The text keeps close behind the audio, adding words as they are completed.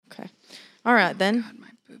All right, then. God, my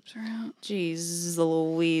boobs are out. Jeez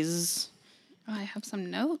Louise. Oh, I have some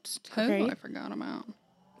notes, too. Okay. I forgot about.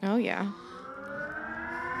 Oh, yeah.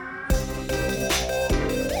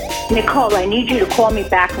 Nicole, I need you to call me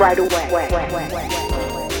back right away.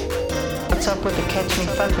 What's up with the catch me,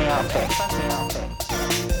 fuck me outfit?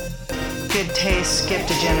 Good taste, skipped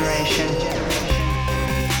a generation.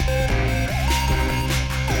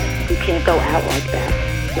 You can't go out like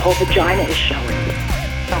that. Your whole vagina is showing.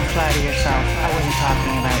 Don't flatter yourself. I wasn't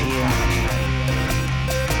talking about you.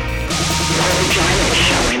 Your whole vagina is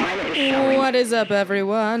showing. What is up,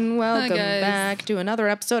 everyone? Welcome guys. back to another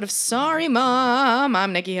episode of Sorry Mom.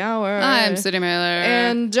 I'm Nikki Howard. I'm City Mailer.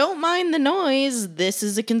 And don't mind the noise. This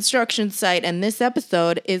is a construction site, and this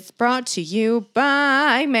episode is brought to you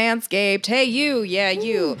by Manscaped. Hey, you. Yeah,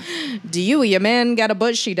 you. Do you, your man, got a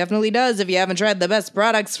bush? He definitely does. If you haven't tried the best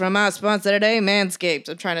products from our sponsor today, Manscaped.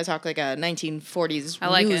 I'm trying to talk like a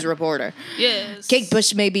 1940s news reporter. Yes. Kate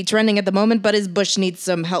Bush may be trending at the moment, but his bush needs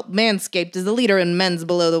some help. Manscaped is the leader in men's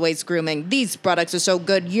below-the-waist grooming. These products are so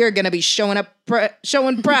good, you're going to be showing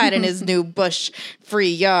pride in his new bush-free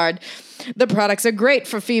yard. The products are great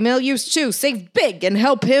for female use, too. Save big and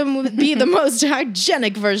help him be the most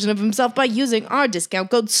hygienic version of himself by using our discount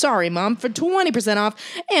code SORRYMOM for 20% off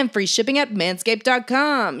and free shipping at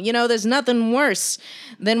manscaped.com. You know, there's nothing worse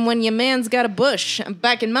than when your man's got a bush.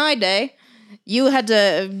 Back in my day, you had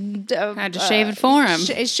to shave it for him.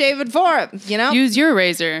 Shave it for him, you know? Use your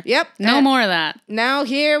razor. Yep. No more of that. Now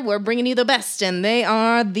here, we're bringing you the best, and they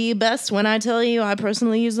are the best. When I tell you, I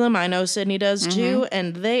personally use them. I know Sydney does too,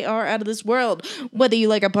 and they are out of this world. Whether you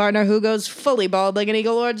like a partner who goes fully bald like an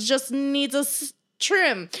eagle or just needs a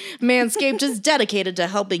trim, Manscaped is dedicated to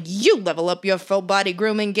helping you level up your full body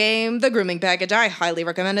grooming game. The grooming package I highly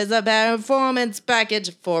recommend is the Performance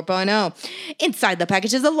Package 4.0. Inside the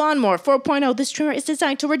package is a Lawnmower 4.0. This trimmer is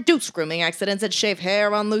designed to reduce grooming accidents and shave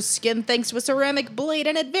hair on loose skin thanks to a ceramic blade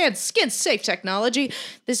and advanced skin-safe technology.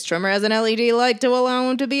 This trimmer has an LED light to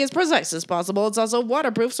allow him to be as precise as possible. It's also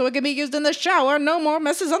waterproof, so it can be used in the shower. No more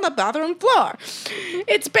messes on the bathroom floor.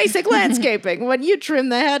 It's basic landscaping. When you trim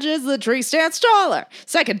the hedges, the tree stands taller.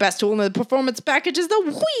 Second best tool in the Performance Package is the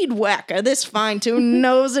Weed Whacker. This fine-tuned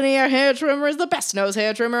nose and ear hair trimmer is the best nose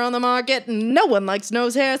hair trimmer on the market. No one likes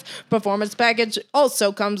nose hairs. Performance Package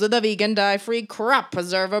also comes with a vegan dye-free Crop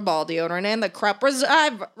Preserver ball deodorant and the Crop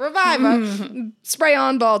Reviver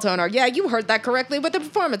spray-on ball toner. Yeah, you heard that correctly. With the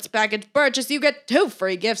Performance Package purchase, you get 2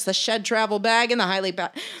 free gifts: the Shed Travel Bag and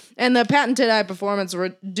the patented high performance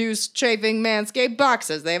reduced chafing Manscaped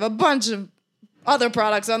boxes. They have a bunch of other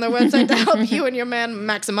products on their website to help you and your man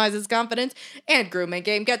maximize his confidence and grooming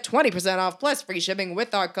game. Get 20% off plus free shipping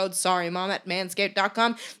with our code SORRYMOM at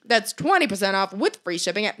manscaped.com. That's 20% off with free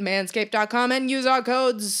shipping at manscaped.com, and use our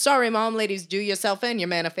code SORRYMOM. Ladies, do yourself and your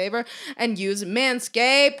man a favor and use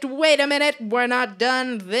Manscaped. Wait a minute, we're not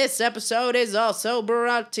done. This episode is also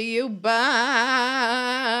brought to you by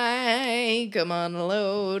Come on,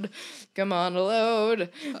 load.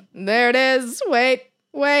 There it is. Wait.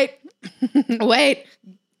 Wait,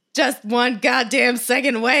 just one goddamn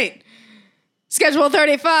second, wait. Schedule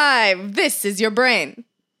 35. This is your brain.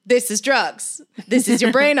 This is drugs. This is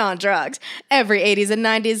your brain on drugs. Every 80s and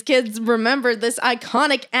 90s kids remember this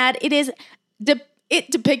iconic ad. It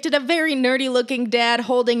depicted a very nerdy-looking dad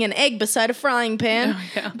holding an egg beside a frying pan,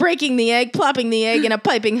 breaking the egg, plopping the egg in a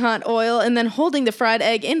piping hot oil, and then holding the fried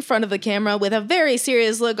egg in front of the camera with a very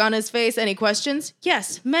serious look on his face. Any questions?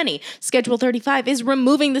 Yes, many. Schedule 35 is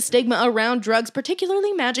removing the stigma around drugs,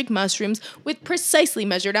 particularly magic mushrooms, with precisely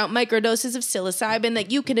measured out microdoses of psilocybin that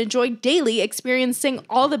you can enjoy daily, experiencing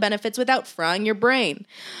all the benefits without frying your brain.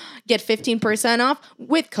 Get 15% off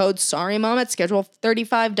with code SORRYMOM at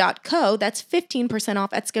schedule35.co. That's 15%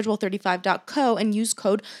 off at schedule35.co and use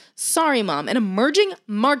code SORRYMOM. An emerging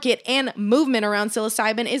market and movement around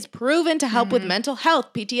psilocybin is proven to help with mental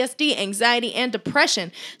health, PTSD, anxiety, and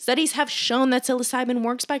depression. Studies have shown that psilocybin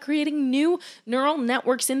works by creating new neural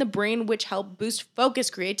networks in the brain which help boost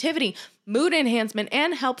focus, creativity, mood enhancement,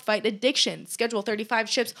 and help fight addiction. Schedule 35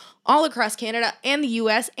 ships all across Canada and the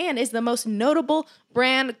US and is the most notable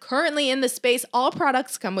brand currently in the space. All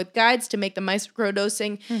products come with guides to make the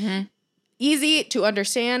microdosing easy to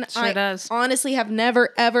understand. Sure does. Honestly have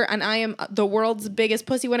never, ever, and I am the world's biggest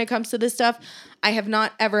pussy when it comes to this stuff, I have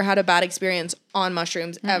not ever had a bad experience on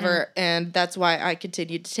mushrooms, ever, and that's why I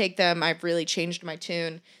continue to take them. I've really changed my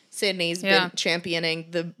tune. Sydney's been championing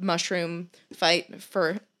the mushroom fight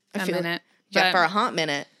for a minute. Yeah, for a hot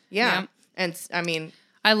minute. Yeah. And I mean,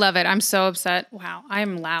 I love it. I'm so upset. Wow, I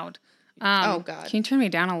am loud. Oh God. Can you turn me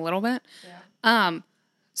down a little bit? Yeah.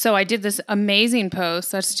 So I did this amazing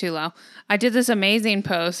post. That's too low. I did this amazing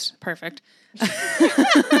post. Perfect.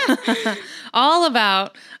 All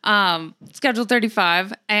about Schedule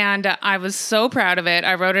 35. And I was so proud of it.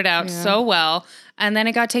 I wrote it out so well. And then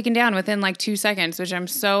it got taken down within like 2 seconds, which I'm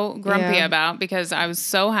so grumpy about because I was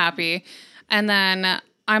so happy. And then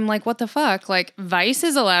I'm like, what the fuck? Like, Vice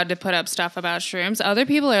is allowed to put up stuff about shrooms. Other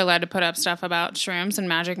people are allowed to put up stuff about shrooms and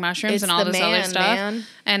magic mushrooms It's and all the this other man, stuff. man.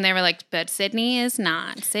 And they were like, but Sydney is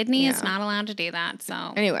not. Sydney is not allowed to do that.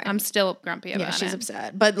 So Anyway. I'm still grumpy about Yeah, she's it.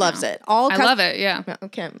 upset, but loves it. I love it. Yeah.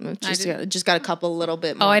 Okay, just got a couple little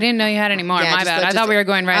bit more. Oh, I didn't know you had any more. Yeah, My just bad. like- I thought we were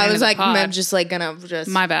going right I into was the like, pod. I'm just like gonna just.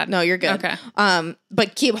 My bad. No, you're good. Okay.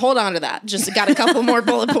 But hold on to that. Just got a couple more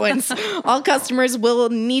bullet points. All customers will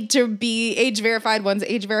need to be age verified. One's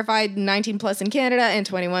age verified, 19 plus in Canada and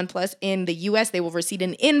 21 plus in the US. They will receive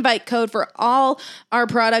an invite code for all our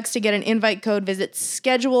products. To get an invite code, visit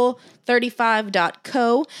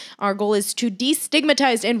schedule35.co. Our goal is to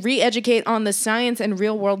destigmatize and re-educate on the science and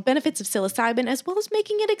real-world benefits of psilocybin, as well as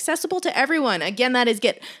making it accessible to everyone. Again, that is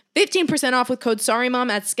get 15% off with code SORRYMOM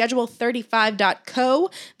at schedule35.co.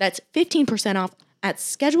 That's 15% off at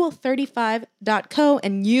schedule35.co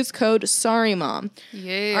and use code SORRYMOM.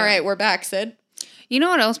 Yeah. All right, we're back, Sid. You know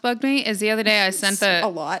what else bugged me is the other day I sent A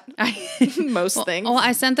lot. Most things. Well,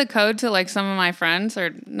 I sent the code to like some of my friends,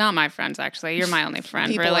 or not my friends actually. You're my only friend.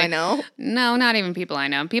 People really. I know. No, not even people I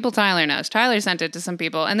know. People Tyler knows. Tyler sent it to some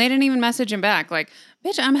people, and they didn't even message him back. Like,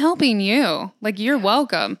 bitch, I'm helping you. Like, you're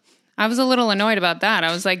welcome. I was a little annoyed about that.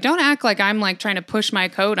 I was like, don't act like I'm like trying to push my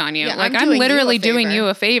code on you. Yeah, like, I'm I'm doing literally you a doing favor. you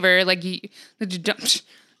a favor. Like,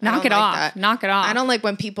 knock it like off. that. Knock it off. I don't like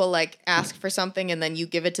when people like ask for something and then you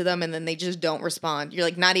give it to them and then they just don't respond. You're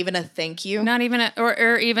like, not even a thank you. Not even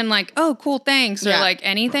or even like, oh, cool, thanks, or Yeah. like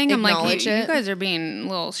anything. I'm like, Acknowledge you it. guys are being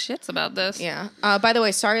little shits about this. Yeah. By the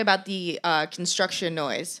way, sorry about the construction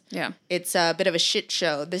noise. Yeah. It's a bit of a shit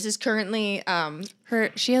show. This is currently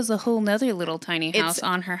She has a whole nother little tiny house It's-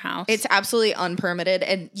 on her house. it's absolutely unpermitted.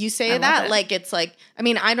 And you say love that it. like it's like, I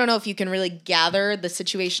mean, I don't know if you can really gather the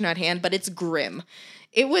situation at hand, but it's grim.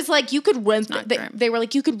 It was like you could rent. not They, grim. they were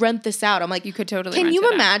like you could rent this out. I'm like, You could totally Can rent you it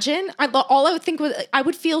out. imagine? All I would think was I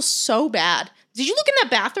would feel so bad. Did you look in that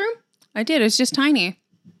bathroom? I did. It's just tiny.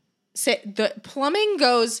 The plumbing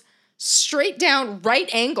goes straight down right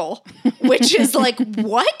angle, which is like,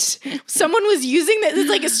 what? Someone was using that. It's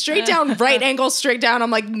like a straight down right angle, straight down. I'm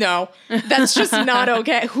like, no, that's just not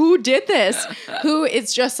okay. Who did this? Who?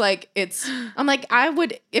 It's just like, I'm like, I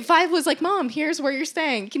would, if I was like, Mom, here's where you're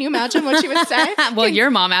staying. Can you imagine what she would say? Well, your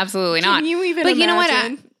mom absolutely not. Can you even But you know what?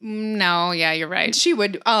 imagine? No, yeah, you're right. She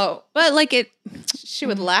would, But like it, she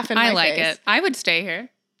would laugh in my I like face. it. I would stay here.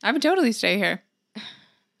 I would totally stay here.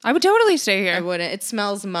 I would totally stay here. I wouldn't. It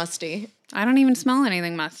smells musty. I don't even smell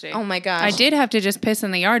anything musty. Oh my gosh. I did have to just piss in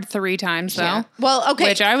the yard 3 times though. Yeah. Well, okay.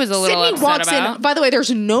 Which I was a little Sydney upset walks about. in. By the way, there's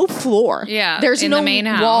no floor. Yeah, There's in no the main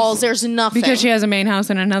house. walls. There's nothing. Because she has a main house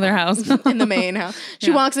and another house. in the main house. She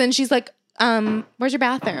Yeah. walks in. She's like, "Where's your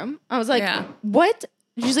bathroom?" I was like, Yeah. "What?"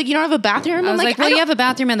 She's like, "You don't have a bathroom?" I I'm was like, well, "I you don't- have a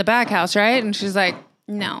bathroom in the back house, right? And she's like,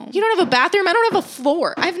 no. You don't have a bathroom? I don't have a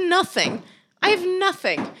floor. I have nothing. I have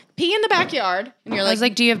nothing. Pee in the backyard." And you're I like, was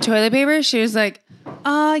like, do you have toilet paper? She was like, yeah,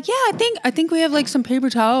 I think we have like some paper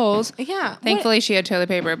towels. "Yeah." Thankfully, she had toilet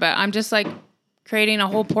paper, but I'm just like creating a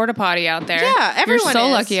whole porta potty out there. Yeah, everyone You're so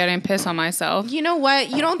is. lucky I didn't piss on myself. You know what?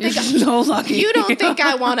 You don't You're think so lucky. You don't think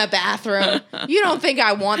I want a bathroom. You don't think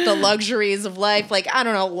I want the luxuries of life, like, I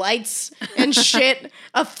don't know, lights and shit,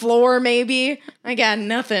 a floor maybe. I got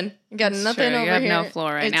nothing. I got nothing Sure, over you have here. no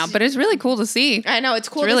floor right It's- now, but it's really cool to see. I know it's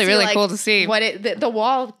cool. really, to see, really like, cool to see. what the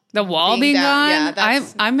wall. The wall being down. Yeah, gone.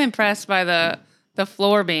 that's- I'm impressed by the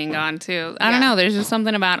floor being gone too. I don't Yeah. know. There's just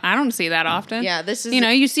something about I don't see that often. Yeah, this is you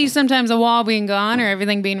know you see sometimes a wall being gone or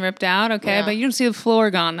everything being ripped out. Okay, Yeah. but you don't see the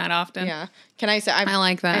floor gone that often. Yeah. Can I say? I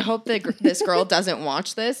like that. I hope that this girl doesn't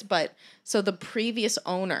watch this, but so the previous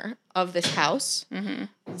owner of this house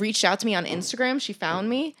Mm-hmm. reached out to me on Instagram. She found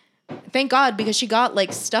me. Thank God, because she got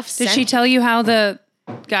like stuff Did sent. she tell you how the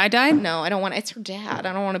guy died? No, I don't want. It's her dad.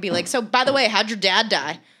 I don't want to be like. So, by the way, how'd your dad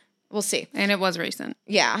die? We'll see. And it was recent.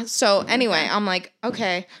 Yeah. So anyway, I'm like,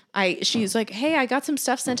 okay. She's like, hey, I got some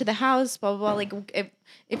stuff sent to the house. Blah blah blah. Like,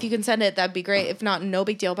 if you can send it, that'd be great. If not, no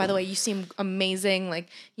big deal. By the way, you seem amazing. Like,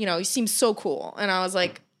 you seem so cool. And I was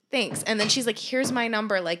like, thanks. And then she's like, here's my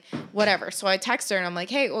number. Like, whatever. So I text her and I'm like,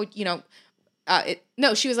 hey,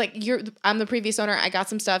 no, she was like, I'm the previous owner. I got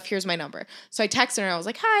some stuff. Here's my number. So I texted her and I was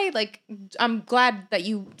like, hi, like, I'm glad that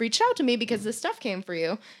you reached out to me because this stuff came for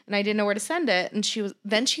you and I didn't know where to send it. And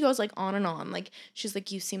she goes like on and on. Like, she's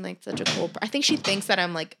like, you seem like such a cool, I think she thinks that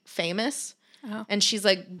I'm like famous. Oh. And she's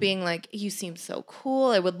like being like, you seem so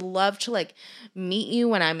cool. I would love to like meet you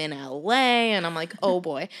when I'm in LA. And I'm like, oh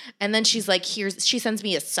boy. And then she's like, she sends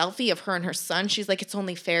me a selfie of her and her son. She's like, it's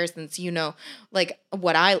only fair since you know, like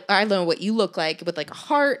what I know what you look like with like a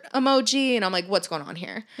heart emoji. And I'm like, what's going on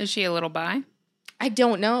here? Is she a little bi? I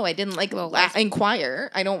don't know. I didn't like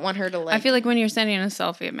inquire. I don't want her to like. I feel like when you're sending a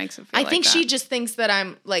selfie, it makes it feel I think she just thinks that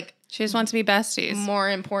I'm like she just wants to be besties. more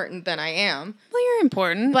important than I am. Well, you're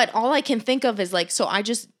important. But all I can think of is like, so I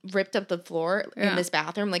just ripped up the floor in this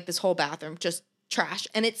bathroom, like this whole bathroom, just trash.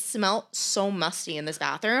 And it smelled so musty in this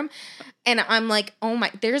bathroom. And I'm like, oh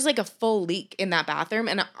my, there's like a full leak in that bathroom.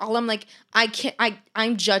 And all I'm like,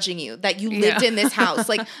 I'm judging you that you lived in this house.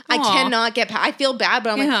 Like, I cannot get past, I feel bad,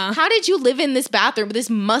 but I'm like, how did you live in this bathroom, this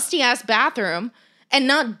musty ass bathroom, and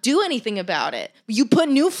not do anything about it? You put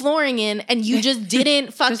new flooring in and you just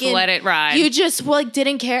didn't fucking just let it ride. You just like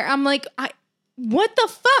didn't care. I'm like, what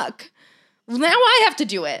the fuck? Now I have to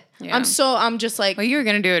do it. Yeah. I'm just like. Well, you were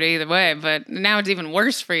going to do it either way, but now it's even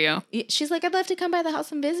worse for you. She's like, I'd love to come by the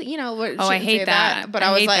house and visit, you know. Oh, I hate that. But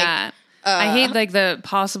I was like. I hate like the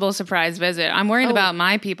possible surprise visit. I'm worried about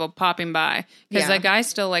my people popping by because that guy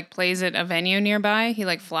still like plays at a venue nearby. He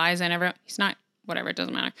like flies in he's not, whatever, it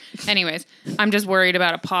doesn't matter. Anyways, I'm just worried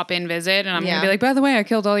about a pop-in visit and I'm going to be like, by the way, I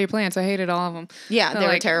killed all your plants. I hated all of them. Yeah, they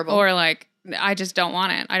were terrible. Or like, I just don't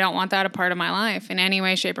want it. I don't want that a part of my life in any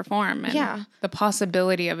way, shape, or form. And the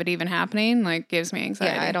possibility of it even happening like gives me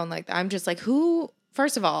anxiety. Yeah, I don't like that. I'm just like,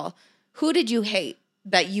 first of all, who did you hate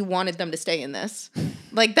that you wanted them to stay in this?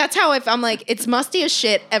 Like, that's how I'm like, it's musty as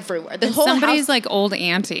shit everywhere. The whole somebody's house, like old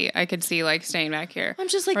auntie I could see like staying back here. I'm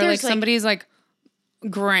just like, or there's like somebody's like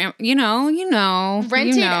you know.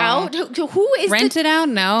 Rented out? Who is rented out?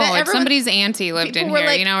 No, that it's somebody's auntie lived in here,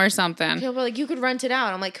 like, you know, or something. People were like, you could rent it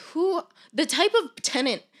out. I'm like, who? The type of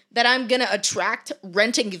tenant that I'm gonna attract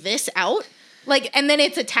renting this out? Like, and then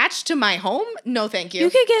it's attached to my home? No, thank you. You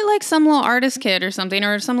could get like some little artist kid or something,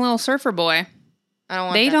 or some little surfer boy. I don't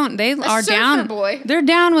want they that. don't. They a are surfer down. Boy. They're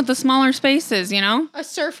down with the smaller spaces, you know. A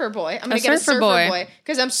surfer boy. I'm gonna get a surfer boy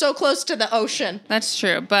because I'm so close to the ocean. That's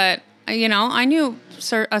true, but you know, I knew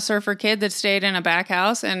a surfer kid that stayed in a back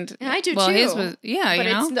house, and I do well, too. His was but you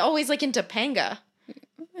know, it's always like in Topanga.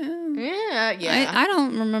 Yeah. I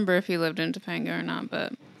don't remember if he lived in Topanga or not,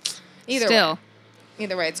 but either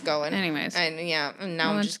way, it's going. Anyways, and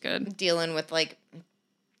now I'm just good. dealing with like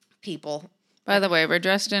people. By the way, we're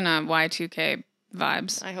dressed in a Y2K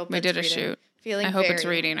vibes. I hope we did a shoot. I hope it's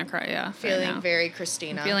reading a cry. Yeah, feeling very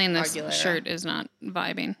Christina. I'm feeling this Aguilera. Shirt is not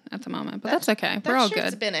vibing at the moment, but that's okay. We're all good.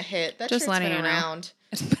 It's been a hit. That just shirt's letting been you around. Know.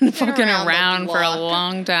 It's been fucking around for a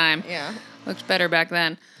long time. Yeah, looked better back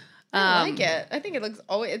then. I like it. I think it looks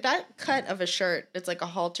always that cut of a shirt. It's like a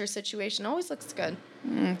halter situation. Always looks good.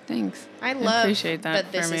 Thanks. I love appreciate that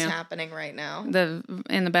this from is you. happening right now.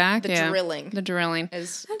 In the back. The drilling. The drilling.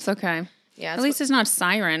 That's okay. Yeah. At least it's not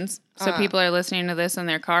sirens. So people are listening to this in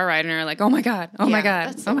their car ride and are like, oh my God, oh my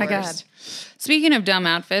God, oh my God. Speaking of dumb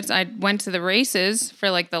outfits, I went to the races for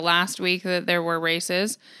like the last week that there were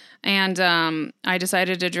races. And I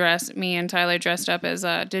decided to me and Tyler dressed up as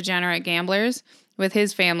degenerate gamblers with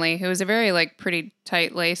his family, who was a very like pretty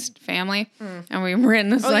tight-laced family. And we were in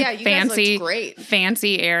this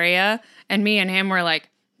fancy area. And me and him were like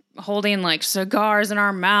holding like cigars in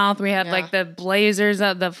our mouth. We had like the blazers,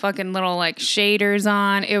 the fucking little like shaders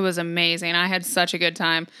on. It was amazing. I had such a good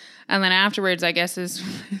time. And then afterwards, I guess his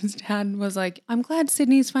dad was like, I'm glad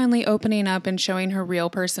Sydney's finally opening up and showing her real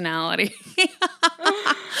personality.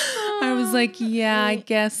 I was like, yeah, I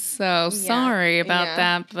guess so. Yeah. Sorry about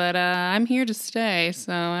that, but I'm here to stay,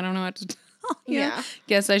 so I don't know what to tell you. Yeah.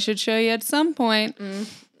 Guess I should show you at some point.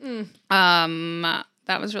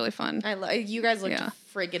 That was really fun. You guys looked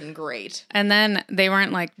friggin' great. And then they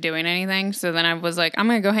weren't like doing anything, so then I was like, I'm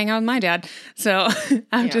gonna go hang out with my dad. So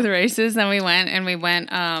after the races, then we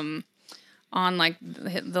went on like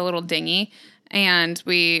the little dinghy. And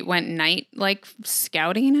we went night like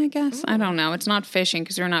scouting, I guess. I don't know. It's not fishing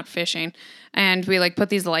because we're not fishing. And we like put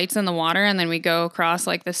these lights in the water and then we go across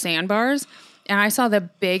like the sandbars. And I saw the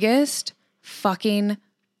biggest fucking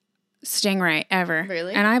stingray ever.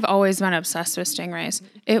 Really? And I've always been obsessed with stingrays.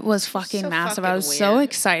 It was fucking massive. I was weird. so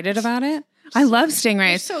excited about it. I love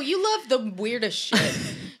stingrays. So you love the weirdest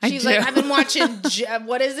shit. She's like, I've been watching,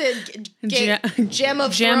 what is it? Gem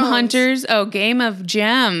of Gem Thrones. Hunters. Oh, Game of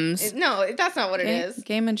Gems. No, that's not what it is.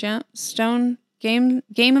 Game of Stone. Game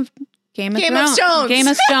of Game Thrones. of Stones. Game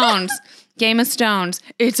of Stones. Game of Stones.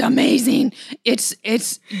 It's amazing. It's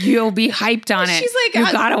you'll be hyped on it. She's like,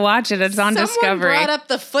 you gotta watch it. It's on Someone Discovery. brought up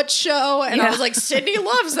the Foot Show, and I Yeah. was like, Sydney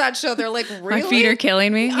loves that show. They're like, really? My feet are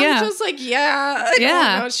killing me. I'm Yeah. just like, yeah. I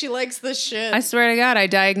Yeah. don't know. She likes this shit. I swear to God, I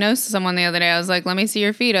diagnosed someone the other day. I was like, let me see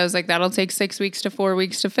your feet. I was like, that'll take 6 weeks to 4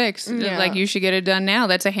 weeks to fix. Yeah. Like, you should get it done now.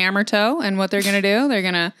 That's a hammer toe. And what they're going to do,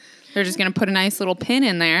 they're just going to put a nice little pin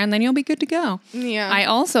in there and then you'll be good to go. Yeah. I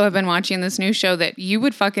also have been watching this new show that you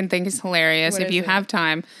would fucking think is hilarious What if is you it? have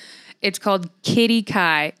time. It's called Kitty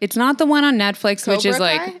Kai. It's not the one on Netflix, which is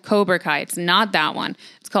Cobra Kai? like Cobra Kai. It's not that one.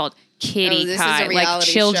 It's called Kitty Oh, this is a Kai. Like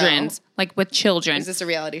reality children's, show. like with children. Is this a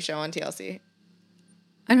reality show on TLC?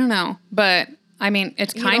 I don't know, but I mean,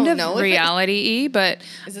 it's You kind don't of know if it- reality-y, but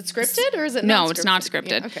Is it scripted or is it no, not it's not scripted?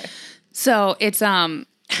 scripted. Yeah, okay. So it's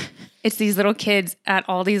it's these little kids at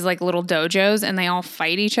all these like little dojos and they all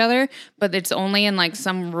fight each other, but it's only in like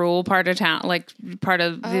some rural part of town, like part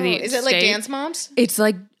of Oh, the is it like state. Dance Moms? It's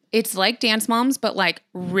like Dance Moms, but like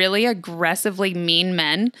really aggressively mean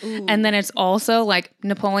men. And then it's also like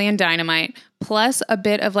Napoleon Dynamite plus a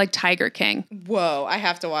bit of like Tiger King. Whoa, I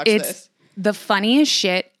have to watch It's this. the funniest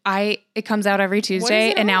shit. It comes out every Tuesday,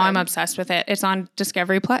 it and now I'm on? obsessed with it. It's on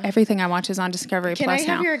Discovery Plus. Everything I watch is on Discovery Can Plus I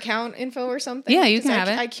have now. your account info or something? Yeah, you 'Cause can have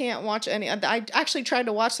it. I can't watch any. I actually tried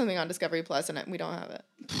to watch something on Discovery Plus and we don't have it.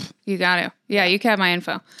 You got to. Yeah, you can have my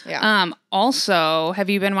info. Yeah. Also, have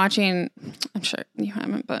you been watching? I'm sure you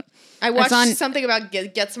haven't, but I watched on- something about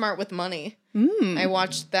Get Smart with Money. I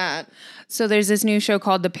watched that. so there's this new show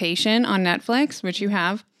called The Patient on Netflix, which you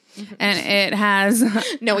have, and it has.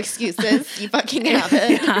 No excuses. You fucking have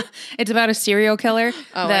it. Yeah, it's about a serial killer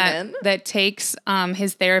Oh, that and then? that takes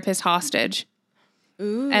his therapist hostage.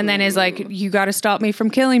 And then is like, you got to stop me from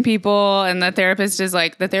killing people. And the therapist is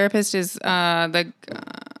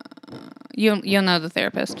you'll know the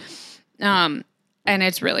therapist. And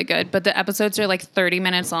it's really good. But the episodes are like 30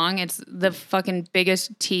 minutes long. It's the fucking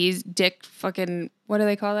biggest dick fucking, what do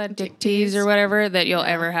they call that? Dick tease or whatever that you'll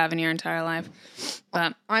ever have in your entire life.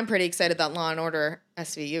 But I'm pretty excited that Law and Order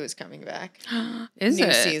SVU is coming back. is New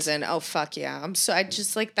it? season. Oh fuck yeah. I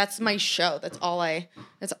just like that's my show. That's all I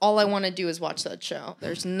want to do is watch that show.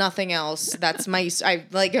 There's nothing else. That's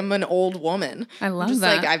I'm an old woman. I love I'm just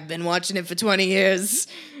that. like I've been watching it for 20 years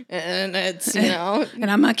and it's, you know, And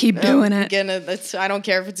I'm going to keep doing it. I don't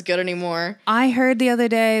care if it's good anymore. I heard the other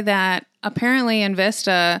day that apparently in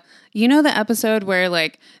Vista, you know the episode where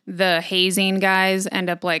like the hazing guys end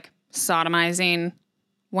up like sodomizing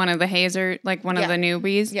one of the one of Yeah. the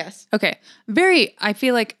newbies? Yes. Okay. I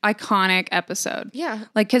feel like iconic episode. Yeah.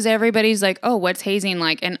 Like, cause everybody's like, oh, what's hazing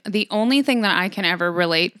like? And the only thing that I can ever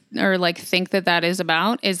relate or like think that is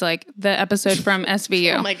about is like the episode from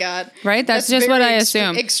SVU. Oh my God. Right? That's just what very I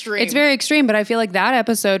assume. Extreme. It's very extreme, but I feel like that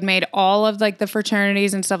episode made all of like the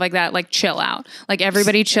fraternities and stuff like that like chill out. Like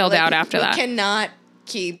everybody chilled out after we that. cannot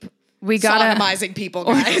keep We gotta sodomizing people,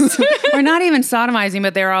 guys. We're not even sodomizing,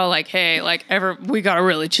 but they're all like, hey, like we gotta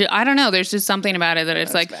really chill. I don't know. There's just something about it that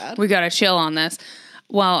it's like bad. we gotta chill on this.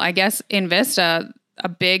 Well, I guess in Vista, a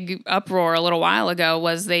big uproar a little while ago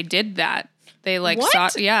was they did that. They like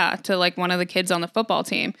What? to like one of the kids on the football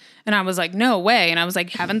team, and I was like, no way. And I was like,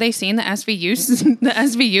 haven't they seen the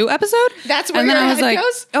SVU episode? That's where and then your I was head like,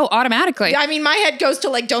 goes? oh, automatically. I mean, my head goes to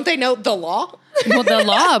like, don't they know the law? Well, the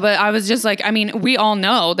law, but I was just like, I mean, we all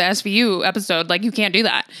know the SVU episode, like you can't do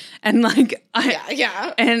that. And like,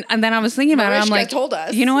 Yeah. And then I was thinking about it. I'm Mariska like, told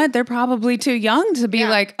us. you know what? They're probably too young to be Yeah.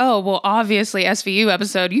 like, oh, well, obviously SVU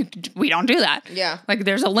episode, we don't do that. Yeah. Like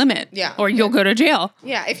there's a limit. Yeah. Or you'll go to jail.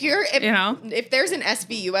 Yeah, if You know? if there's an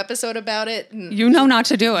SVU episode about it, You know not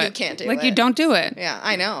to do it. You can't do like it. you don't do it. yeah,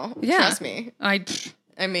 I know. Yeah. Trust me.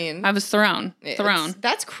 I mean, was thrown.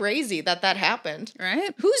 That's crazy that happened.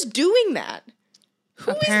 Right? Who's doing that?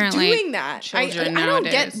 Who is Apparently, doing that? children I don't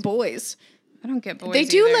nowadays. get boys. I don't get boys. They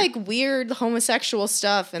do either. like weird homosexual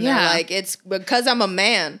stuff, and Yeah. they're like, "It's because I'm a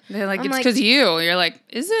man." They're like, I'm it's because you. You're like,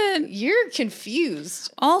 is it? You're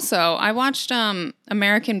confused. Also, I watched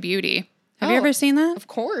American Beauty. Have you Oh, ever seen that? Of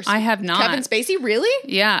course, I have not. Kevin Spacey, really?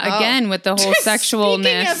 Yeah, Oh. again with the whole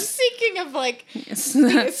sexualness. Speaking of like Gay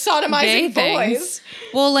sodomizing things. boys.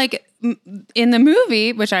 Well, like in the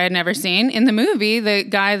movie, which I had never seen, in the movie, the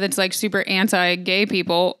guy that's like super anti-gay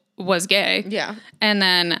people was gay. Yeah. And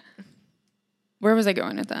then where was I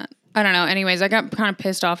going with that? I don't know. Anyways, I got kind of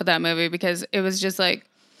pissed off at that movie because it was just like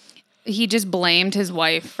he just blamed his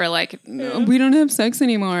wife for like, "No, we don't have sex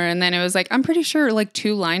anymore." And then it was like, I'm pretty sure like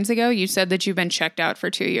 2 lines ago, you said that you've been checked out for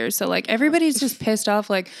 2 years. So like everybody's just pissed off.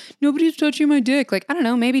 Like nobody's touching my dick. Like, I don't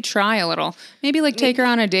know, maybe try a little, maybe like take her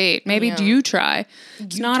on a date. Maybe you try.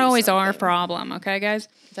 It's not always our problem. Okay, guys.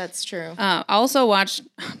 That's true. I also watched,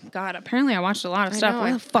 God, apparently I watched a lot of stuff. know,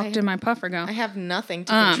 Where the fuck did my puffer go? I have nothing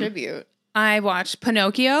to contribute. I watched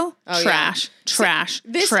Pinocchio. Trash.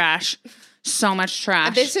 So much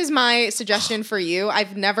trash. This is my suggestion for you.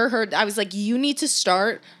 I've never heard. I was like, you need to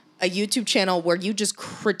start a YouTube channel where you just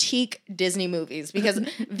critique Disney movies because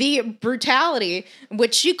the brutality,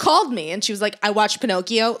 which she called me and she was like, I watched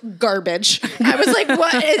Pinocchio, garbage. I was like,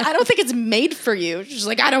 what? I don't think it's made for you. She's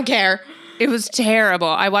like, I don't care. It was terrible.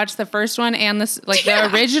 I watched the first one and the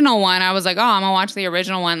original one. I was like, oh, I'm gonna watch the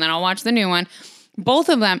original one, then I'll watch the new one. Both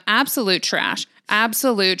of them, absolute trash.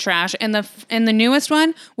 Absolute trash. And the newest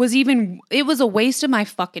one was it was a waste of my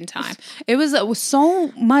fucking time. It was so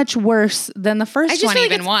much worse than the first one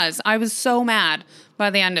even was. I was so mad by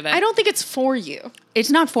the end of it. I don't think it's for you. It's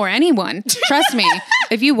not for anyone. Trust me.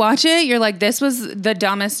 If you watch it, you're like, this was the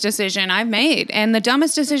dumbest decision I've made. And the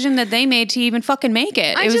dumbest decision that they made to even fucking make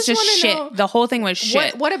it. It was just shit. The whole thing was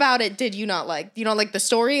shit. What about it did you not like? You don't like the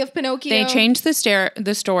story of Pinocchio? They changed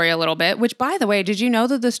the story a little bit, which, by the way, did you know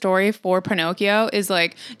that the story for Pinocchio is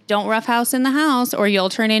like, don't roughhouse in the house or you'll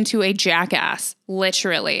turn into a jackass.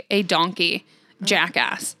 Literally, a donkey.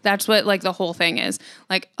 Jackass. That's what like the whole thing is.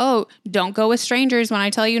 Like, oh, don't go with strangers when I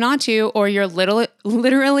tell you not to, or you're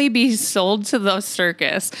literally be sold to the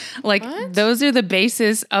circus. Like those are the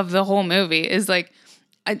basis of the whole movie is like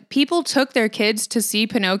people took their kids to see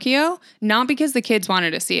Pinocchio, not because the kids wanted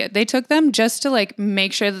to see it. They took them just to like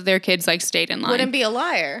make sure that their kids like stayed in line. Wouldn't be a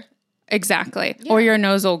liar. Exactly. Yeah. Or your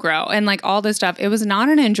nose will grow and like all this stuff. It was not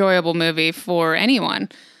an enjoyable movie for anyone,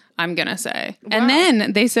 I'm going to say. Wow. And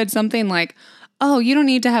then they said something like, oh, you don't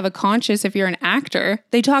need to have a conscience if you're an actor.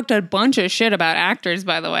 They talked a bunch of shit about actors,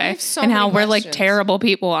 by the way, and how we're like terrible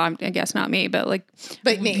people. I guess not me, but like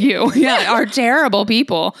me. You, are terrible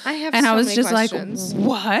people. I have and so I was many just questions. like,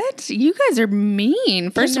 what? You guys are mean.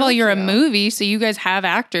 First of all, you're a movie, so you guys have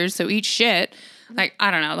actors, so eat shit. Like, I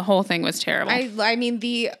don't know. The whole thing was terrible. I mean,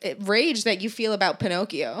 the rage that you feel about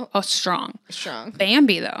Pinocchio. Oh, strong.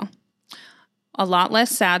 Bambi, though. A lot less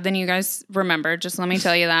sad than you guys remember. Just let me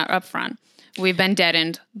tell you that up front. We've been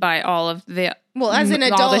deadened by all of the as an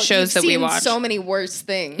adult, all the shows you've that we seen watch. So many worse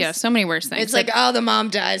things. Yeah, so many worse things. It's like, oh, the mom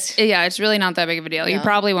dies. Yeah, it's really not that big of a deal. Yeah. You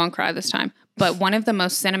probably won't cry this time. But one of the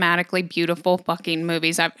most cinematically beautiful fucking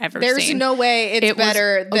movies I've ever seen. There's no way it's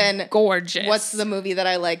better than gorgeous. What's the movie that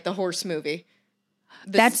I like? The horse movie.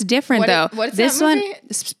 That's different though. What's this that movie?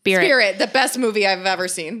 One, Spirit, the best movie I've ever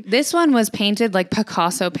seen. This one was painted like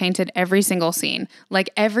Picasso painted every single scene. Like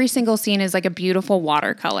every single scene is like a beautiful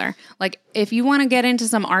watercolor. Like if you want to get into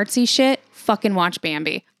some artsy shit, fucking watch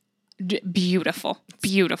Bambi. Beautiful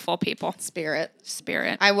people. Spirit.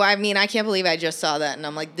 I mean, I can't believe I just saw that, and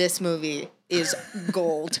I'm like, this movie is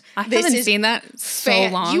gold. I haven't seen that so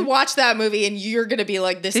long. You watch that movie, and you're gonna be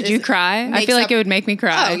like, this. Did you cry? I feel like it would make me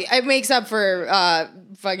cry. Oh, it makes up for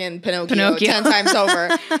fucking Pinocchio 10 times over.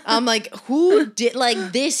 I'm like, who did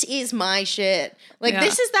this is my shit. Like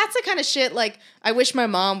that's the kind of shit like I wish my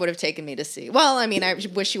mom would have taken me to see. Well, I mean, I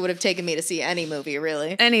wish she would have taken me to see any movie,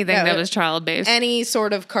 really. Anything that was child based. Any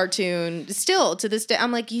sort of cartoon. Still to this day,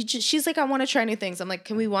 I'm like, she's like, I want to try new things. I'm like,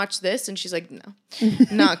 can we watch this? And she's like, no,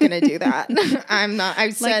 not gonna do that. I'm not. I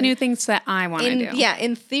said like new things that I want to do. Yeah,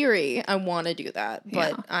 in theory, I want to do that,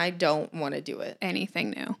 but I don't want to do it.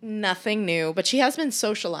 Anything new. Nothing new. But she has been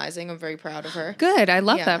socializing. I'm very proud of her. Good. I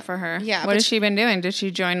love that for her. Yeah. What has she been doing? Did she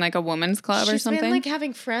join like a woman's club or something? She's been like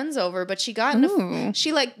having friends over, but she got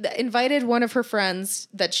she like invited one of her friends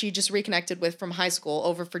that she just reconnected with from high school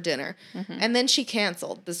over for dinner, and then she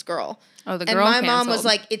canceled this girl. Oh, the girl. And my canceled. mom was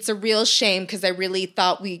like, "It's a real shame because I really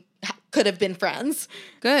thought we could have been friends."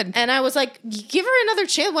 Good. And I was like, "Give her another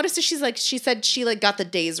chance." What if she said she like got the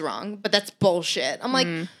days wrong, but that's bullshit. I'm like,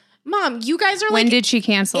 Mom, you guys are like. When did she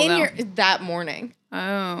cancel that morning?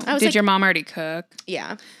 Oh, did your mom already cook?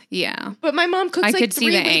 Yeah. But my mom cooks like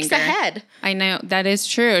 3 weeks ahead. I know that is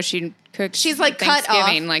true. She cooks. She's like cut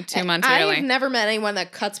off like 2 months early. I've never met anyone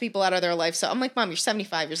that cuts people out of their life. So I'm like, Mom, you're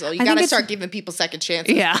 75 years old. You got to start giving people second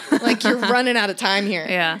chances. Yeah. Like you're running out of time here.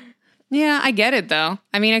 Yeah. Yeah, I get it though.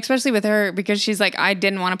 I mean, especially with her because she's like, I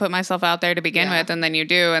didn't want to put myself out there to begin with, and then you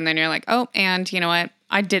do, and then you're like, oh, and you know what?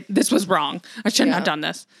 This was wrong. I shouldn't have done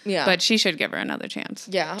this. Yeah. But she should give her another chance.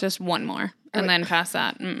 Yeah. Just one more. And then past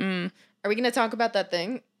that. Are we going to talk about that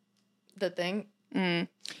thing? The thing?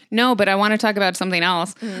 No, but I want to talk about something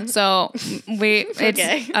else. So it's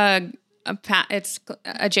it's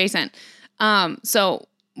adjacent. So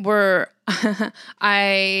we're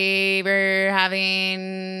having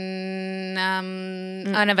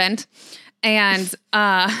an event, and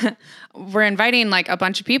we're inviting like a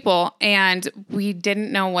bunch of people, and we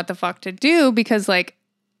didn't know what the fuck to do because like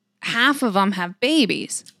half of them have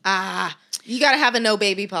babies. You got to have a no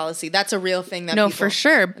baby policy. That's a real thing. That No, people, for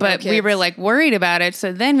sure. But we were like worried about it.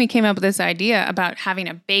 So then we came up with this idea about having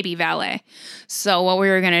a baby valet. So what we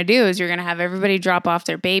were going to do is you're going to have everybody drop off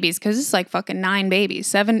their babies because it's like fucking 9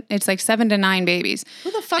 babies. It's like 7 to 9 babies. Who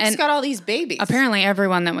the fuck's got all these babies? Apparently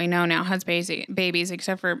everyone that we know now has babies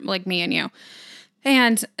except for like me and you.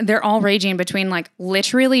 And they're all ranging between like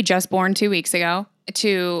literally just born 2 weeks ago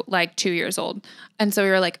to like 2 years old. And so we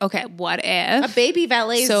were like, okay, what if a baby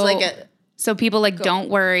valet is like a... So people like don't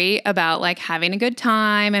worry about like having a good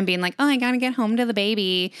time and being like, oh, I gotta get home to the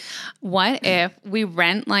baby. What if we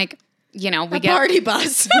rent like, we get party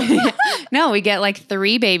bus? No, we get like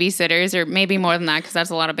 3 babysitters or maybe more than that because that's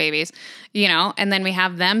a lot of babies, and then we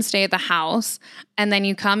have them stay at the house. And then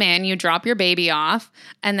you come in, you drop your baby off.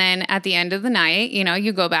 And then at the end of the night,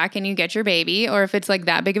 you go back and you get your baby. Or if it's like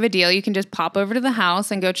that big of a deal, you can just pop over to the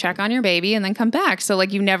house and go check on your baby and then come back. So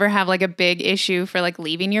like you never have like a big issue for like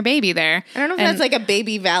leaving your baby there. I don't know if that's like a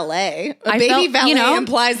baby valet. Valet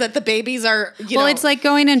implies that the babies are, it's like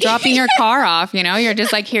going and dropping your car off, You're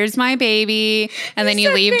just like, here's my baby. And then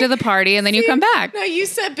you leave to the party and then you come back. No, you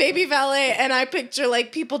said baby valet. And I picture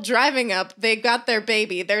like people driving up. They got their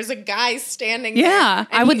baby. There's a guy standing there. Yeah,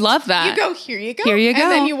 I would love that. You go, here you go. Here you go.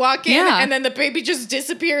 And then you walk in and then the baby just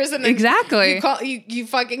disappears. And then exactly. You call, you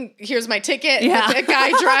fucking, here's my ticket. Yeah. The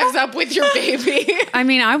guy drives up with your baby. I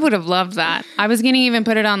mean, I would have loved that. I was going to even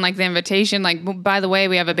put it on like the invitation, like, by the way,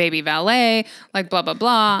 we have a baby valet, like blah, blah,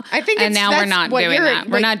 blah. I think and now we're not doing that.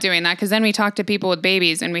 We're not doing that because then we talked to people with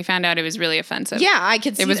babies and we found out it was really offensive. Yeah, I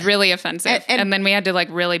could see it was really offensive. And then we had to like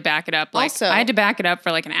really back it up. Like also, I had to back it up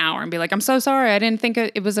for like an hour and be like, I'm so sorry. I didn't think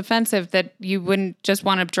it was offensive that you wouldn't just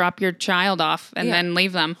want to drop your child off and then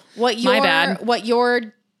leave them. My bad. What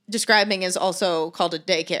you're describing is also called a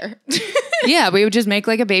daycare. Yeah, we would just make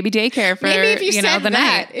like a baby daycare for maybe if you said the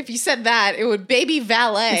that, night. If you said that, it would baby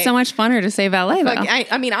valet. It's so much funner to say valet though.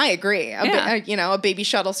 I mean, I agree. A baby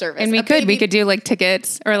shuttle service. And we could do like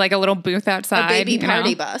tickets or like a little booth outside. A baby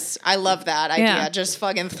party bus. I love that idea. Yeah. Just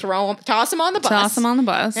fucking toss them on the bus. Toss them on the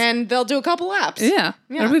bus. And they'll do a couple laps. Yeah.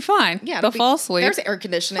 It'll be fine. Yeah. They'll fall asleep. There's air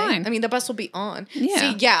conditioning. Fine. I mean, the bus will be on.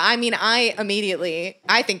 Yeah. See, I mean,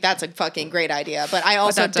 I think that's a fucking great idea, but I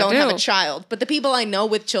also don't have a child. But the people I know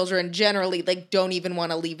with children generally like don't even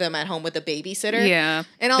want to leave them at home with a babysitter. Yeah.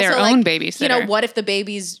 And also their like, own babysitter. What if the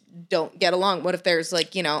babies don't get along? What if there's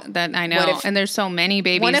like, that I know. And there's so many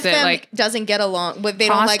babies one of that them like doesn't get along, but they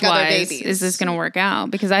don't like other babies. Is this going to work out?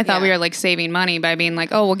 Because I thought we were like saving money by being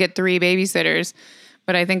like, oh, we'll get 3 babysitters.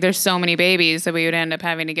 But I think there's so many babies that we would end up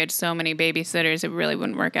having to get so many babysitters. It really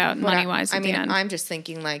wouldn't work out money-wise at the end. I'm just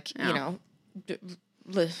thinking like, I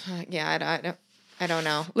don't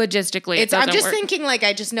know. Logistically, I'm just thinking like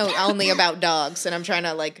I just know only about dogs, and I'm trying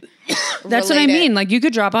to like. That's what I mean. Like you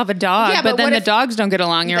could drop off a dog, but then the dogs don't get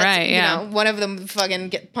along. You're right. Yeah. One of them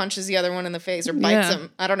fucking punches the other one in the face or bites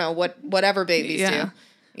him. I don't know whatever babies do. Yeah.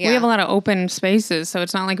 We have a lot of open spaces, so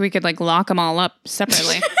it's not like we could like lock them all up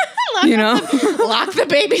separately. Lock the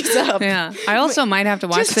babies up. Yeah. I also might have to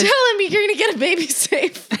watch this. Just tell him you're going to get a baby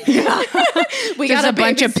safe. Yeah. We got a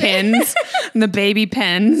bunch of pins. The baby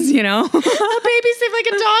pens, A baby safe like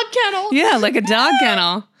a dog kennel. Yeah, like a dog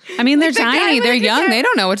kennel. I mean, they're tiny. They're young. They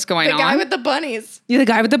don't know what's going on. The guy with the bunnies. You're the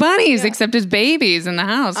guy with the bunnies, except his baby's in the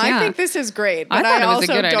house. I think this is great, but I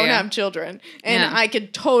also don't have children. And I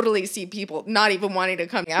could totally see people not even wanting to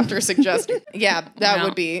come after suggesting. That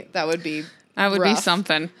would be That would be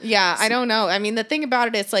something. Yeah, I don't know. I mean, the thing about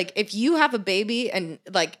it is like if you have a baby and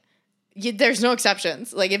like there's no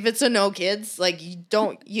exceptions. Like if it's a no kids, like you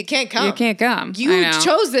can't come. You can't come. You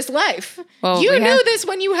chose this life. Well, you knew this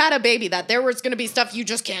when you had a baby that there was going to be stuff you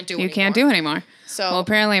just can't do anymore. You can't do anymore. So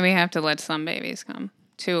apparently we have to let some babies come.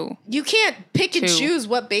 2. You can't pick and choose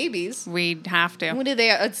what babies. We have to. What do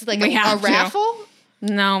they? It's like a raffle.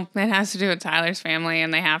 No, it has to do with Tyler's family,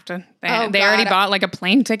 and they have to. They already bought like a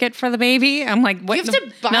plane ticket for the baby. I'm like, what? You have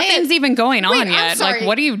to buy nothing's even going on yet. Like,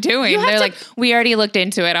 what are you doing? They're like, we already looked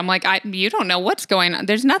into it. I'm like, you don't know what's going on.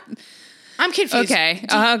 There's nothing. I'm confused. Okay.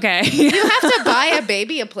 Okay. You have to buy a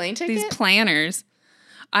baby a plane ticket. These planners.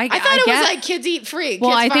 I thought it was like kids eat free.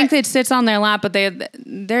 Well, I think it sits on their lap, but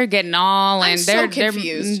they're getting all and they're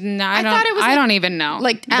confused. I don't even know.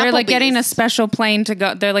 Like they're like getting a special plane to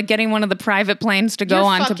go. They're like getting one of the private planes to go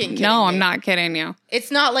on. No, I'm not kidding you. It's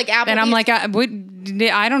not like Applebee's. And I'm like,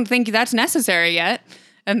 I don't think that's necessary yet.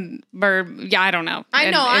 I don't know. I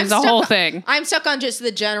know. It's a whole thing. I'm stuck on just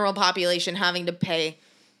the general population having to pay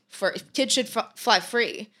for kids should fly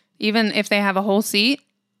free. Even if they have a whole seat.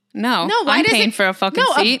 No, why I'm does paying it, for a fucking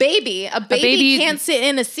no, seat. A baby can't sit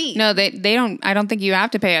in a seat. No, they don't. I don't think you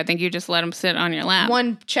have to pay. I think you just let them sit on your lap.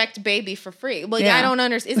 One checked baby for free. Well, Yeah. I don't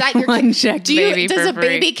understand. Is that your One checked baby Does for a free.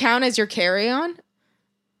 baby count as your carry-on?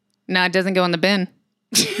 No, it doesn't go in the bin.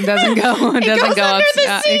 It doesn't go. It doesn't goes go under up.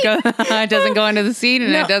 the seat. It doesn't go into the seat,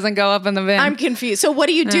 and No. it doesn't go up in the bin. I'm confused. So what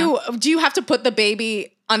do you do? Do you have to put the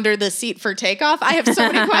baby under the seat for takeoff? I have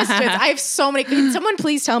so many questions. I have so many. Can someone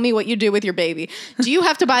please tell me what you do with your baby? Do you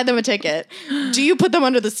have to buy them a ticket? Do you put them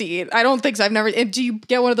under the seat? I don't think so. I've never. Do you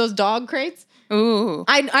get one of those dog crates? Ooh.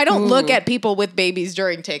 I don't look Ooh. at people with babies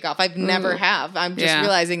during takeoff. I've never have. I'm just Yeah.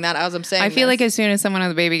 realizing that as I'm saying. I feel this. like as soon as someone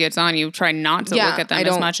with a baby gets on, you try not to Yeah, look at them I as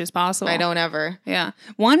don't- much as possible. I don't ever. Yeah.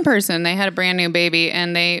 One person, they had a brand new baby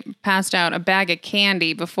and they passed out a bag of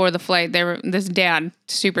candy before the flight. This dad,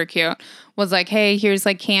 super cute, was like, hey, here's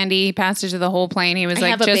like candy. He passed it to the whole plane. He was I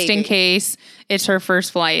like, have a just in baby. case it's her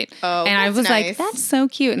first flight. Oh, and I that's was nice. like, that's so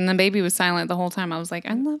cute. And the baby was silent the whole time. I was like,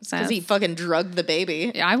 I love that. Because he fucking drugged the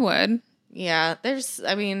baby. I would. Yeah,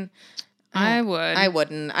 I mean, I would. I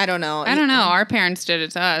wouldn't. I don't know. I don't know. Our parents did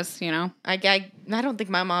it to us, you know? I don't think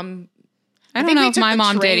my mom. I don't think know we if took my the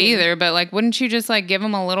mom did train. either, but like, wouldn't you just like give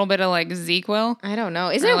them a little bit of like ZQL? I don't know.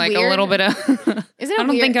 Isn't Or it like weird? a little bit of. Isn't it I don't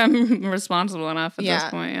weird? think I'm responsible enough at this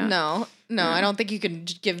point. Yeah. No, I don't think you can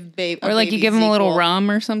give baby. Or like you give them a little rum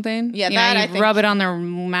or something. Yeah, You that know, I you think- rub it on their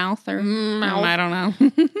mouth or I don't know.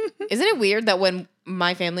 Isn't it weird that when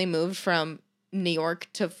my family moved from New York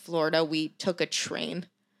to Florida, we took a train?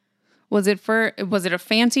 Was it a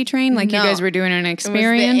fancy train? Like No. you guys were doing an It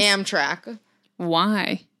experience? was the Amtrak.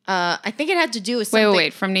 Why? I think it had to do with something.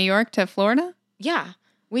 Wait, from New York to Florida? Yeah.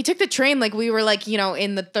 We took the train like we were like,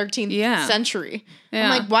 in the 13th Yeah. century. Yeah.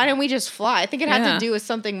 I'm like, why didn't we just fly? I think it had Yeah. to do with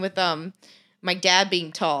something with my dad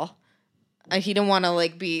being tall. He didn't want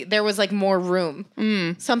to there was like more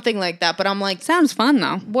room. Something like that. But I'm like, Sounds fun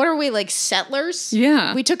though. what are we, like settlers?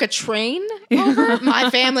 Yeah. We took a train over? My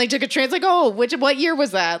family took a train. It's like, oh, what year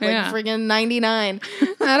was that? Like Yeah. friggin' 99.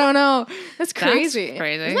 I don't know. That's crazy.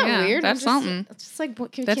 crazy. Isn't that Yeah, weird? that's something. It's just like,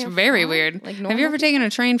 what, That's very weird. Like Have you normal ever taken a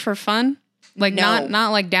train for fun? Like No.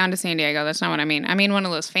 not like down to San Diego. That's not what I mean. I mean one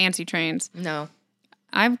of those fancy trains. No.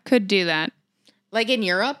 I could do that. Like in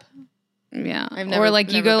Europe? Yeah. I've Or like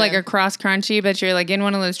you never go like been. across Crunchy, but you're like in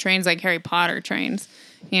one of those trains like Harry Potter trains.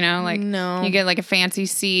 You know, like No. you get like a fancy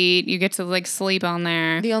seat. You get to like sleep on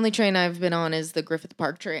there. The only train I've been on is the Griffith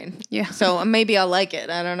Park train. Yeah. So maybe I'll like it.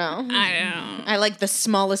 I don't know. I know. I like the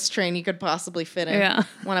smallest train you could possibly fit in. Yeah.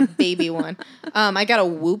 Want a baby one. I got a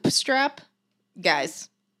Whoop strap. Guys,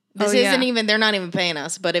 this Oh, yeah. isn't even, they're not even paying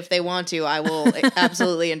us, but if they want to, I will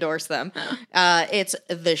absolutely endorse them. It's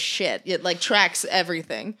the shit. It like tracks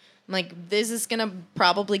everything. Like, this is gonna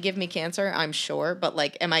probably give me cancer, I'm sure, but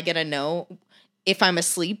like, am I gonna know if I'm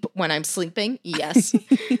asleep when I'm sleeping? Yes.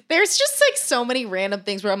 There's just like so many random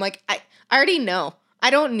things where I'm like, I already know. I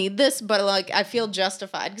don't need this, but like, I feel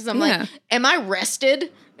justified because I'm Yeah. like, am I rested?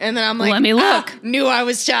 And then I'm like, Let me look. knew I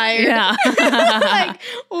was tired. Yeah. Like,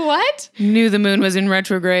 what? Knew the moon was in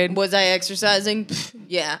retrograde. Was I exercising? Pfft,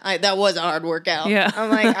 yeah, that was a hard workout. Yeah. I'm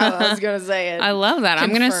like, I was gonna say it. I love that.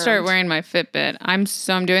 I'm gonna start Confirmed. wearing my Fitbit.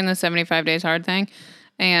 I'm doing the 75 days hard thing,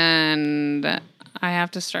 and I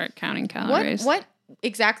have to start counting calories. What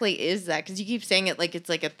exactly is that? Because you keep saying it like it's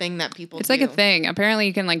like a thing that people It's do. like a thing. Apparently,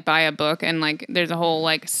 you can like buy a book and like there's a whole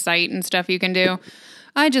like site and stuff you can do.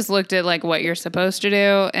 I just looked at like what you're supposed to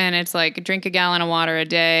do, and it's like drink a gallon of water a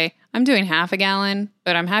day. I'm doing half a gallon,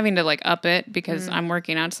 but I'm having to like up it because I'm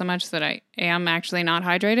working out so much that I am actually not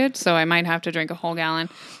hydrated. So I might have to drink a whole gallon.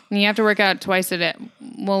 And you have to work out twice a day.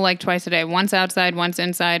 Well, like twice a day. Once outside, once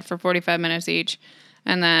inside for 45 minutes each.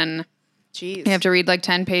 And then Jeez. you have to read like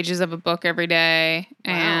 10 pages of a book every day.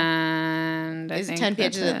 Wow. And I Is it think 10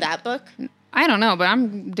 that's pages of it. that book? I don't know, but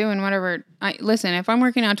I'm doing whatever. Listen, if I'm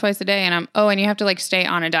working out twice a day and and you have to like stay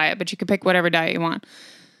on a diet, but you can pick whatever diet you want.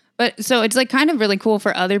 But so it's like kind of really cool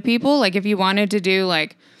for other people. Like if you wanted to do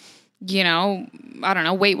like, you know, I don't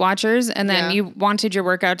know, Weight Watchers, and then Yeah. you wanted your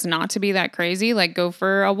workouts not to be that crazy, like go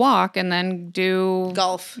for a walk and then do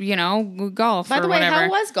Golf. you know, golf By or the way, whatever. how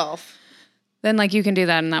was golf? Then like you can do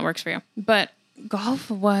that and that works for you. But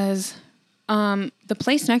golf was the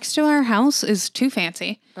place next to our house is too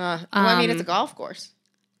fancy. I mean, it's a golf course.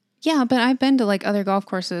 Yeah, but I've been to like other golf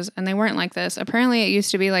courses and they weren't like this. Apparently, it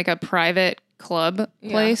used to be like a private club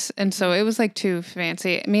place, and so it was like too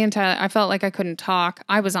fancy. Me and Tyler, I felt like I couldn't talk.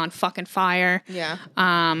 I was on fucking fire. Yeah.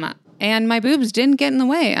 And my boobs didn't get in the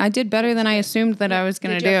way. I did better than I assumed that I was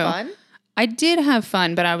gonna Did do. you have fun? I did have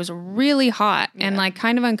fun, but I was really hot and like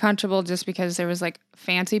kind of uncomfortable just because there was like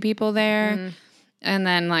fancy people there. And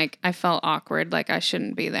then like I felt awkward, like I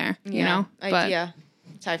shouldn't be there, you know? But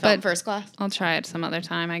That's how I felt in first class. I'll try it some other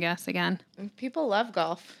time, I guess, again. People love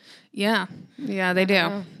golf. Yeah. Yeah, they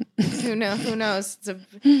do. Who knows?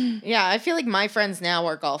 Yeah, I feel like my friends now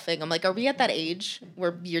are golfing. I'm like, are we at that age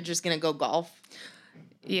where you're just going to go golf?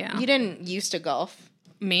 Yeah. You didn't used to golf.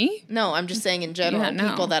 Me? No, I'm just saying in general, Yeah, no.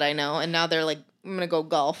 people that I know, and now they're like, I'm going to go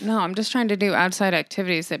golf. No, I'm just trying to do outside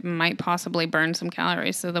activities that might possibly burn some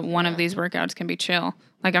calories so that one of these workouts can be chill.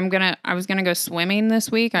 Like I was going to go swimming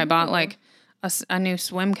this week. I bought like a new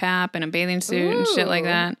swim cap and a bathing suit and shit like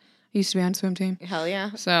that. I used to be on swim team. Hell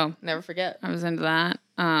yeah. So Never forget. I was into that.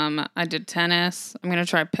 I did tennis. I'm going to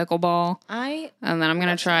try pickleball. And then I'm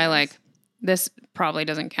going to try like, this probably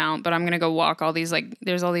doesn't count, but I'm going to go walk all these, like,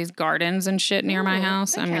 there's all these gardens and shit near my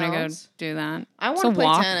house. I'm going to go do that. I want to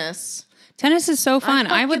play tennis. Tennis is so fun.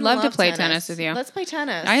 I would fucking love to play tennis with you. Let's play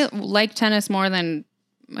tennis. I like tennis more than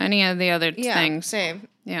any of the other things. Same.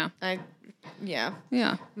 Yeah. Yeah.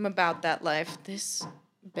 I'm about that life. This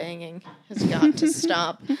banging has got to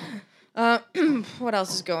stop. What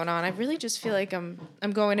else is going on? I really just feel like I'm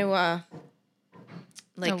going to a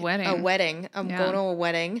wedding. I'm going to a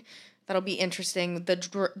wedding. That'll be interesting.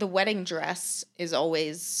 The wedding dress is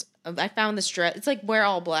always. I found this dress. It's like wear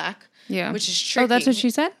all black. Yeah. Which is tricky. Oh, that's what she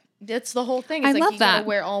said? That's the whole thing. I It's like love you that. gotta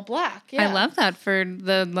wear all black. Yeah. I love that for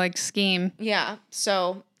the like scheme. Yeah.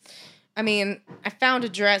 So, I mean, I found a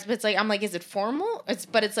dress, but it's like I'm like, is it formal?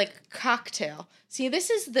 But it's like cocktail. See, this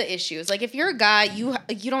is the issue. It's like if you're a guy, you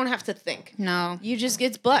don't have to think. No. You just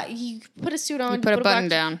it's black. You put a suit on. You put a button black,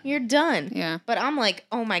 down. You're done. Yeah. But I'm like,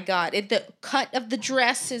 oh my god, the cut of the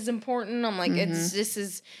dress is important. I'm like,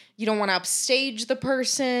 you don't want to upstage the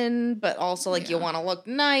person, but also like you want to look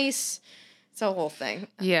nice. It's a whole thing.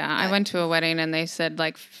 Yeah, I went to a wedding and they said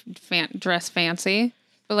like dress fancy,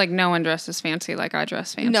 but like no one dresses fancy like I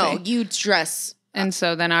dress fancy. No, you dress. And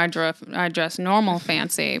so then I dressed normal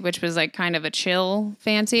fancy, which was like kind of a chill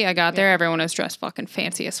fancy. I got there, everyone was dressed fucking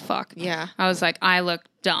fancy as fuck. Yeah. I was like, I look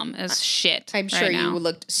dumb as shit. I'm sure right now. you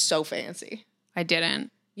looked so fancy. I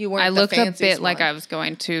didn't. You weren't. I looked a bit one. like I was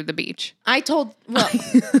going to the beach. I told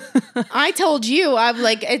you,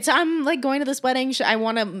 I'm like going to this wedding. I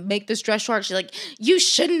want to make this dress short. She's like, you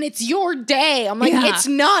shouldn't. It's your day. I'm like, it's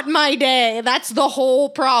not my day. That's the whole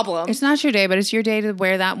problem. It's not your day, but it's your day to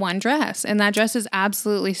wear that one dress. And that dress is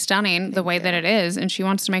absolutely stunning the way that it is. And she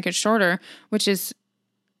wants to make it shorter, which is,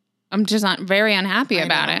 I'm just not very unhappy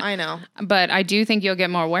about it. I know. But I do think you'll get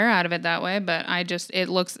more wear out of it that way. But it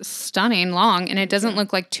looks stunning long and it doesn't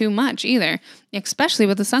look like too much either, especially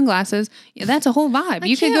with the sunglasses. That's a whole vibe.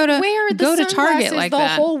 You could go to Target like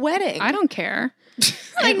that. The whole wedding. I don't care.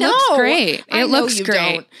 I know. It looks great. It looks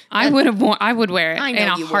great. Don't. I would wear it in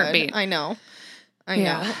a heartbeat. I know.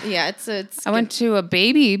 Yeah. It's. I went to a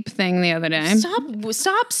baby thing the other day.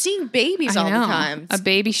 Stop seeing babies all the time. A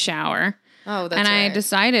baby shower. Oh, that's and right. I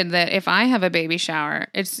decided that if I have a baby shower,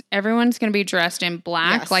 everyone's going to be dressed in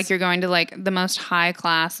black, like you're going to like the most high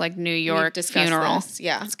class like New York funeral. This.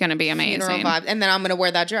 Yeah, it's going to be amazing. Funeral vibe, and then I'm going to wear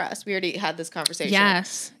that dress. We already had this conversation.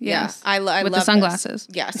 Yes. I love with the sunglasses.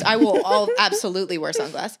 This. Yes, I will. I'll absolutely wear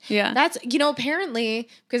sunglasses. Yeah, that's apparently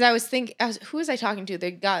because I was thinking, who was I talking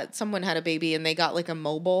to? Someone had a baby and they got like a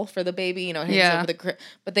mobile for the baby. Hangs over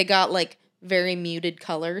but they got like very muted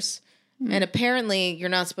colors. And apparently, you're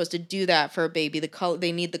not supposed to do that for a baby.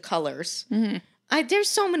 They need the colors. Mm-hmm. There's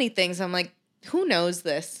so many things. I'm like, who knows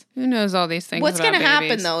this? Who knows all these things? What's going to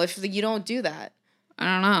happen though if you don't do that? I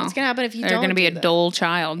don't know. What's going to happen if you don't? They're going to be a dull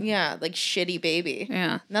child. Yeah, like shitty baby.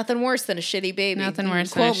 Yeah, nothing worse than a shitty baby. Nothing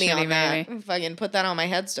worse than a shitty baby. Quote me on that. Fucking put that on my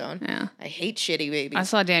headstone. Yeah, I hate shitty babies. I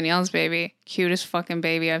saw Danielle's baby, cutest fucking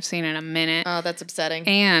baby I've seen in a minute. Oh, that's upsetting.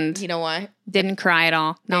 And you know why? Didn't cry at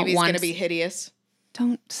all. Not Baby's once. Going to be hideous.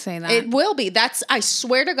 Don't say that. It will be. I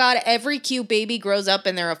swear to God, every cute baby grows up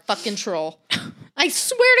and they're a fucking troll. I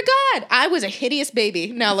swear to God. I was a hideous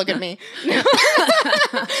baby. Now look at me.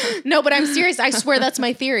 No, but I'm serious. I swear that's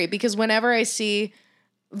my theory because whenever I see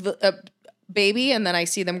a baby and then I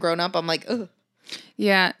see them grown up, I'm like, ugh.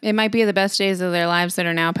 Yeah, it might be the best days of their lives that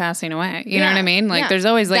are now passing away. You know what I mean? Like, there's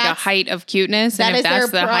always like a height of cuteness, and if that's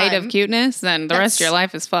the height of cuteness, then the rest of your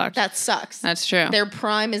life is fucked. That sucks. That's true. Their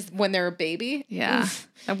prime is when they're a baby. Yeah.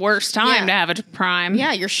 The worst time to have a prime.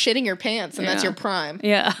 Yeah, you're shitting your pants, and that's your prime.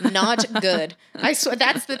 Yeah. Not good. I swear,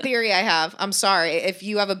 that's the theory I have. I'm sorry. If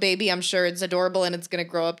you have a baby, I'm sure it's adorable and it's going to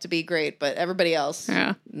grow up to be great, but everybody else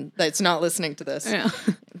that's not listening to this. Yeah.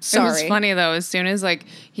 Sorry. It was funny, though, as soon as, like,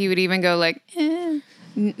 he would even go, like,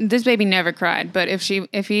 this baby never cried, but if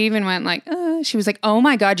he even went, like, She was like, oh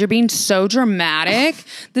my God, you're being so dramatic.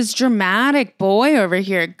 This dramatic boy over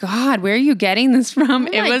here. God, where are you getting this from?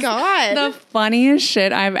 Oh my God. The funniest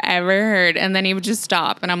shit I've ever heard. And then he would just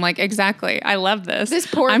stop. And I'm like, exactly. I love this. This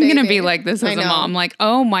poor I'm going to baby. be like this as a I know. mom. Like,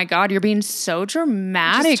 oh my God, you're being so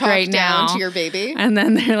dramatic Just talk right down now. to your baby. And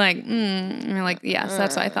then they're like, and you're like, yes,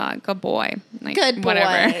 that's what I thought. Good boy. Like, Good boy.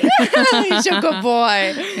 whatever. He's a good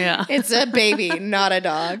boy. Yeah. It's a baby, not a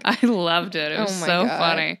dog. I loved it. It was Oh my so God.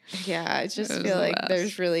 funny. Yeah, I just It was feel the like best.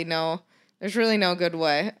 there's really no good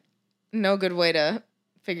way. No good way to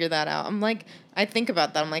figure that out. I'm like, I think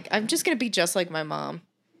about that. I'm like, I'm just gonna be just like my mom.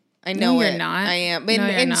 I know you're it. not. I am. No, you're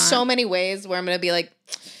In not. so many ways where I'm gonna be like,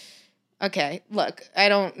 okay, look, I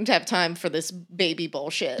don't have time for this baby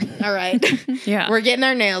bullshit. All right. Yeah. We're getting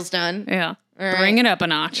our nails done. Yeah. All Bring right. it up a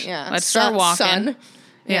notch. Yeah. Let's start walking. Son,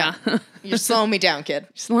 Yeah. you're slowing me down, kid.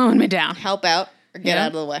 Slowing me down. Help out or get Yeah. out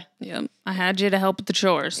of the way. Yep. I had you to help with the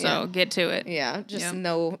chores, so Yeah. get to it. Yeah, just Yep.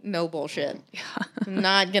 no bullshit. I'm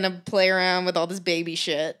not gonna play around with all this baby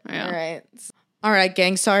shit. Yeah. All right,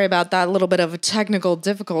 gang. Sorry about that little bit of a technical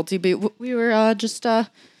difficulty, but we were just in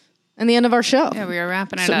the end of our show. Yeah, we were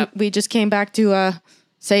wrapping it So up. we just came back to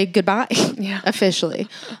say goodbye. Yeah. Officially.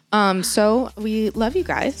 So we love you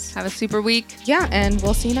guys. Have a super week. Yeah, and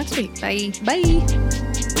we'll see you next week. Bye. Bye.